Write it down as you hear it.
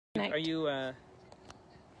Are you,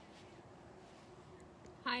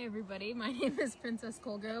 Hi everybody, my name is Princess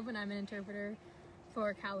Colgrove and I'm an interpreter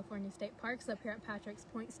for California State Parks up here at Patrick's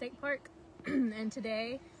Point State Park. And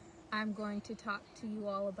today I'm going to talk to you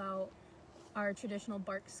all about our traditional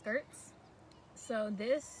bark skirts. So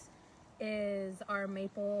this is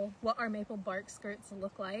what our maple bark skirts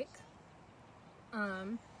look like.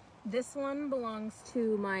 This one belongs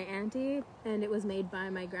to my auntie and it was made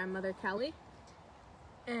by my grandmother Callie.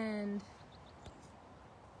 And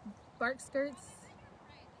bark skirts,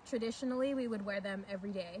 traditionally we would wear them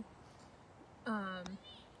every day.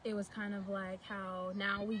 It was kind of like how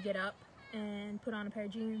now we get up and put on a pair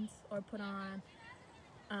of jeans or put on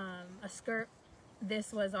a skirt.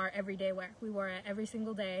 This was our everyday wear. We wore it every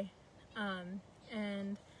single day.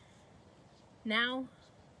 And now,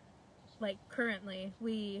 like currently,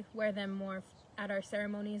 we wear them more at our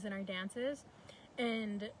ceremonies and our dances.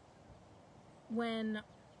 And when,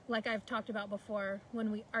 like I've talked about before,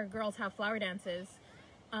 when our girls have flower dances,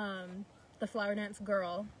 the flower dance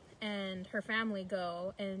girl and her family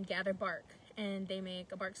go and gather bark and they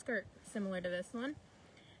make a bark skirt similar to this one,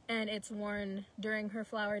 and it's worn during her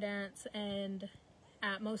flower dance and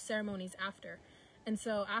at most ceremonies after. And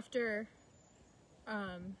so after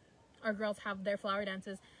our girls have their flower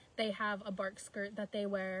dances, they have a bark skirt that they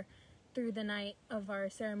wear through the night of our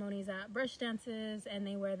ceremonies at brush dances, and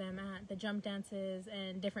they wear them at the jump dances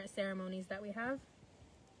and different ceremonies that we have.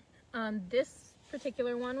 This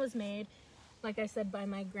particular one was made, like I said, by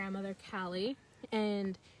my grandmother Callie,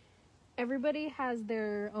 and everybody has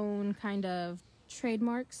their own kind of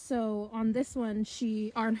trademarks. So on this one,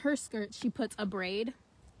 on her skirt, she puts a braid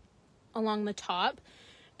along the top,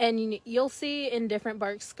 and you'll see in different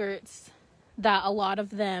bark skirts that a lot of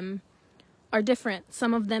them are different.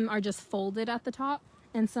 Some of them are just folded at the top,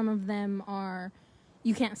 and some of them are,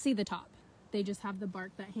 you can't see the top. They just have the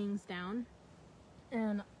bark that hangs down.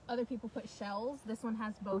 And other people put shells. This one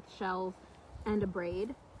has both shells and a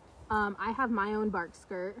braid. I have my own bark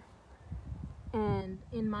skirt, and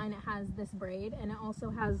in mine it has this braid, and it also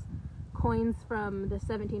has coins from the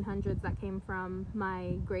 1700s that came from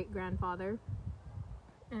my great-grandfather.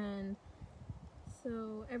 And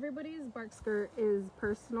so everybody's bark skirt is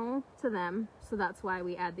personal to them, so that's why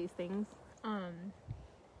we add these things. I'll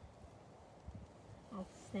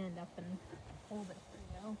stand up and hold it for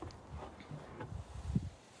you.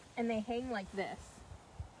 And they hang like this.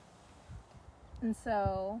 And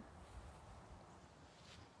so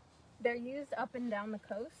they're used up and down the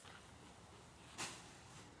coast.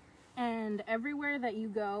 And everywhere that you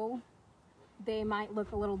go, they might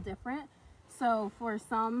look a little different. So for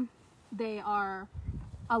some, they are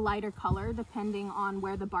a lighter color depending on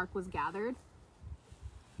where the bark was gathered.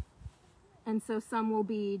 And so some will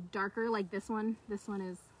be darker, like this one. This one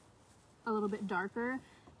is a little bit darker,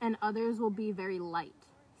 and others will be very light.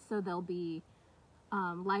 So they'll be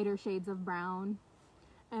lighter shades of brown,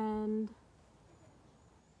 and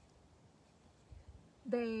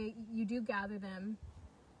you do gather them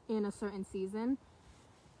in a certain season.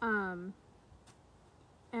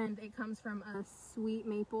 And it comes from a sweet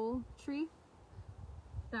maple tree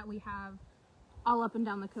that we have all up and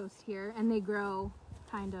down the coast here, and they grow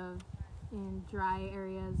kind of in dry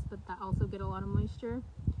areas, but that also get a lot of moisture.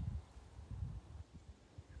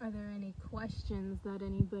 Are there any questions that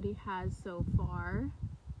anybody has so far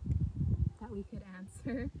that we could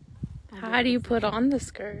answer? how do you put on the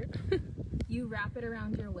skirt? You wrap it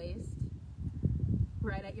around your waist,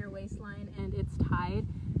 right at your waistline, and it's tied.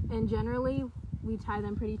 And generally, we tie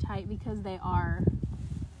them pretty tight because they are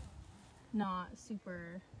not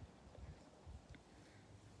super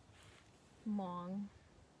long.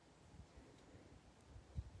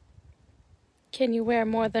 Can you wear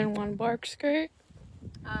more than one bark skirt?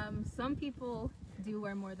 Some people do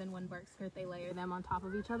wear more than one bark skirt. They layer them on top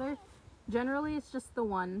of each other. Generally, it's just the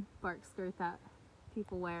one bark skirt that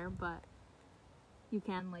people wear, but you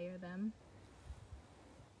can layer them.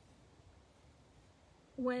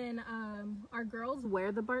 When our girls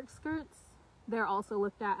wear the bark skirts, they're also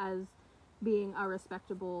looked at as being a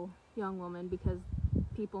respectable young woman, because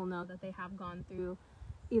people know that they have gone through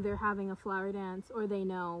either having a flower dance, or they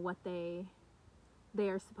know what they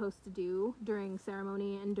are supposed to do during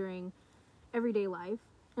ceremony and during everyday life.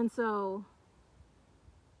 And so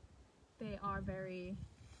they're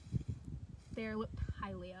looked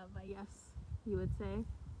highly of, I guess you would say.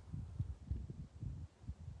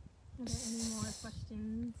 Are there any more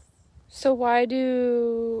questions? So why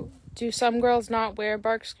do some girls not wear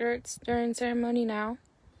bark skirts during ceremony now?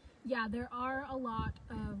 Yeah, there are a lot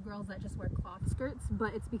of girls that just wear cloth skirts,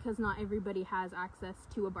 but it's because not everybody has access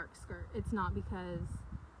to a bark skirt. It's not because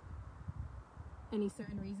any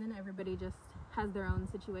certain reason. Everybody just has their own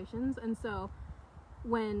situations. And so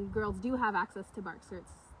when girls do have access to bark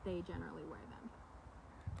skirts, they generally wear them.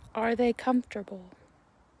 Are they comfortable?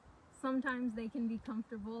 Sometimes they can be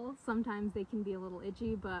comfortable, sometimes they can be a little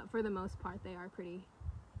itchy, but for the most part they are pretty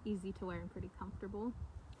easy to wear and pretty comfortable.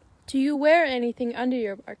 Do you wear anything under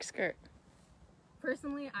your bark skirt?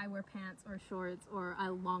 Personally, I wear pants or shorts or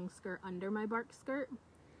a long skirt under my bark skirt.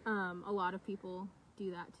 A lot of people do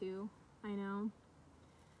that too, I know.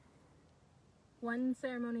 One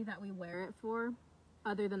ceremony that we wear it for,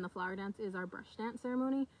 other than the flower dance, is our brush dance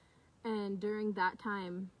ceremony. And during that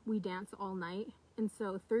time, we dance all night. And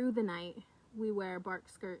so through the night, we wear bark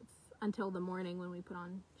skirts until the morning when we put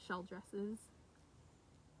on shell dresses.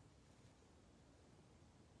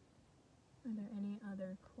 Are there any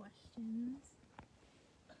other questions?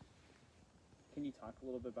 Can you talk a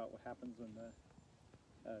little bit about what happens when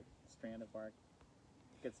the strand of bark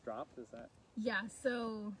gets dropped? Is that? Yeah,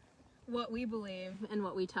 so what we believe and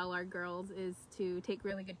what we tell our girls is to take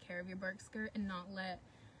really good care of your bark skirt and not let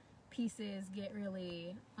pieces get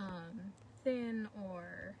really thin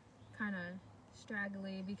or kind of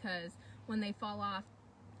straggly, because when they fall off,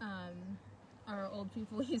 our old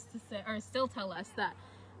people used to say, or still tell us, that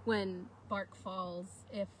when bark falls,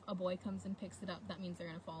 if a boy comes and picks it up, that means they're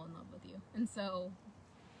going to fall in love with you. And so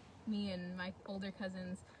me and my older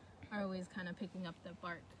cousins are always kind of picking up the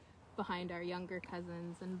bark behind our younger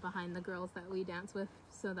cousins and behind the girls that we dance with,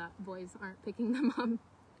 so that boys aren't picking them up. I'm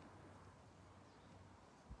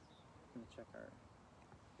going to check our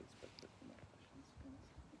Facebook for more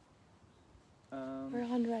questions.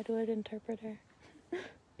 We're on Redwood Interpreter.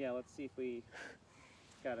 Yeah, let's see if we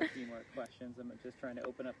got a few more questions. I'm just trying to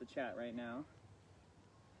open up the chat right now.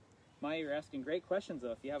 Maiya, you're asking great questions,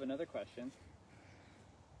 though, if you have another question.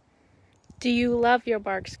 Do you love your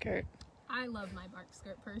bark skirt? I love my bark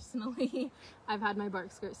skirt personally. I've had my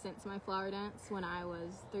bark skirt since my flower dance when I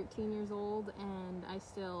was 13 years old, and I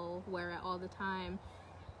still wear it all the time.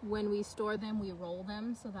 When we store them, we roll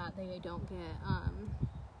them so that they don't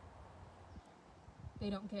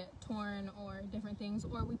get torn or different things,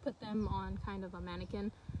 or we put them on kind of a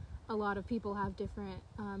mannequin. A lot of people have different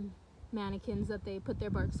mannequins that they put their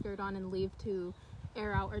bark skirt on and leave to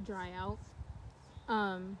air out or dry out.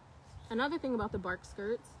 Another thing about the bark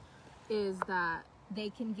skirts is that they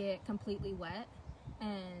can get completely wet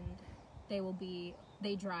and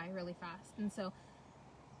they dry really fast. And so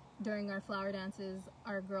during our flower dances,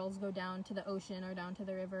 our girls go down to the ocean or down to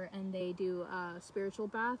the river and they do a spiritual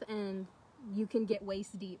bath, and you can get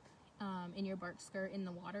waist deep in your bark skirt in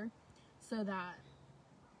the water, so that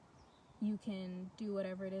you can do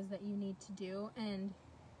whatever it is that you need to do, and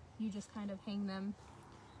you just kind of hang them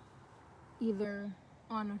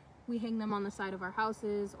we hang them on the side of our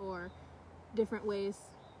houses or different ways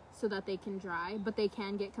so that they can dry, but they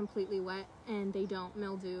can get completely wet and they don't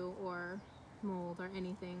mildew or mold or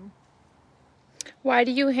anything. Why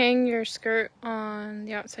do you hang your skirt on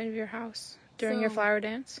the outside of your house during your flower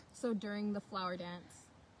dance? So during the flower dance,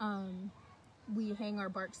 we hang our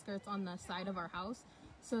bark skirts on the side of our house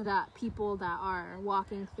so that people that are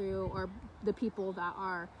walking through, or the people that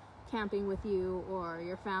are camping with you or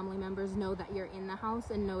your family members, know that you're in the house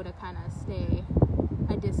and know to kind of stay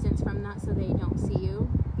a distance from that so they don't see you,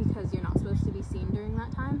 because you're not supposed to be seen during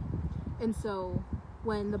that time. And so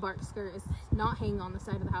when the bark skirt is not hanging on the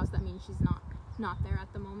side of the house, that means she's not there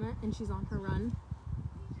at the moment and she's on her run.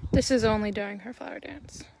 This is only during her flower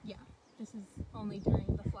dance. Yeah, this is only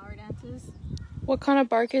during the flower dances. What kind of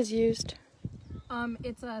bark is used?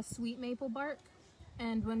 It's a sweet maple bark,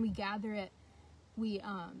 and when we gather it, we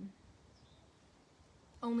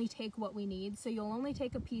only take what we need. So you'll only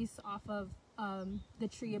take a piece off of the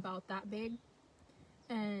tree about that big,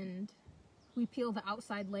 and we peel the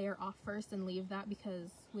outside layer off first and leave that because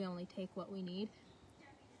we only take what we need.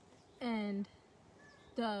 And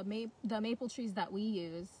the maple trees that we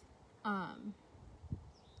use,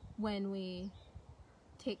 when we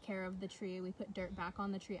take care of the tree, we put dirt back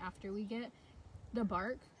on the tree after we get the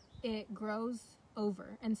bark, it grows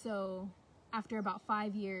over, and so after about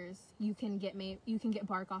 5 years you can get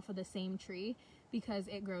bark off of the same tree because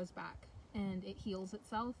it grows back and it heals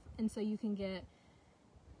itself. And so you can get,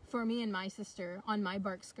 for me and my sister, on my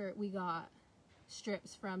bark skirt we got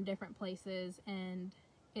strips from different places, and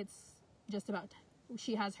it's just about,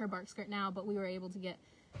 she has her bark skirt now, but we were able to get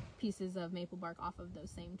pieces of maple bark off of those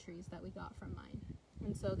same trees that we got from mine,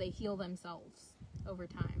 and so they heal themselves over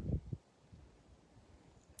time.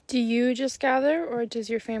 Do you just gather, or does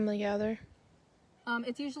your family gather?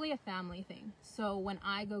 It's usually a family thing. So when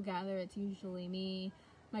I go gather, it's usually me,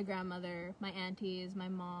 my grandmother, my aunties, my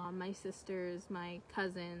mom, my sisters, my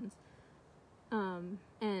cousins,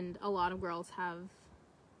 And a lot of girls have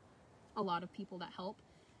a lot of people that help.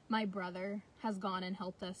 My brother has gone and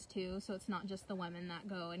helped us too, so it's not just the women that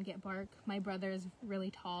go and get bark. My brother is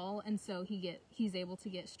really tall, and so he's able to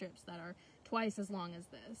get strips that are twice as long as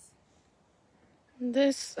this.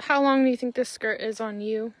 How long do you think this skirt is on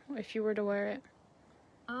you if you were to wear it?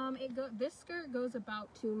 This skirt goes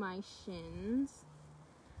about to my shins.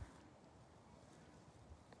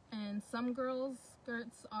 And some girls'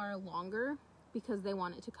 skirts are longer because they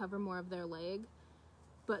want it to cover more of their leg.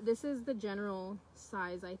 But this is the general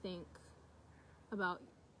size, I think, about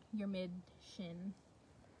your mid-shin.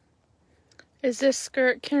 Is this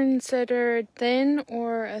skirt considered thin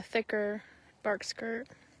or a thicker bark skirt?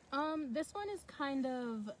 This one is kind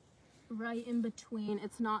of right in between.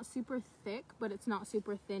 It's not super thick, but it's not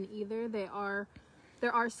super thin either. There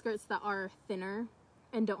are skirts that are thinner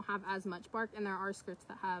and don't have as much bark, and there are skirts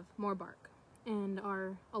that have more bark and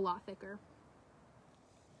are a lot thicker.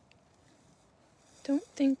 Don't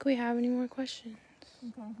think we have any more questions.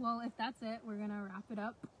 Okay, well, if that's it, we're gonna wrap it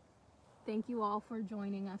up. Thank you all for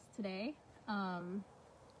joining us today.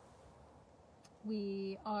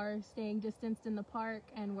 We are staying distanced in the park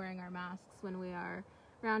and wearing our masks when we are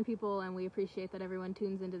around people, and we appreciate that everyone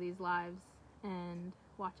tunes into these lives and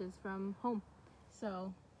watches from home.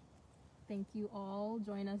 So thank you all.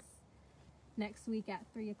 Join us next week at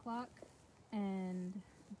 3 o'clock and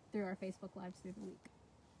through our Facebook Lives through the week.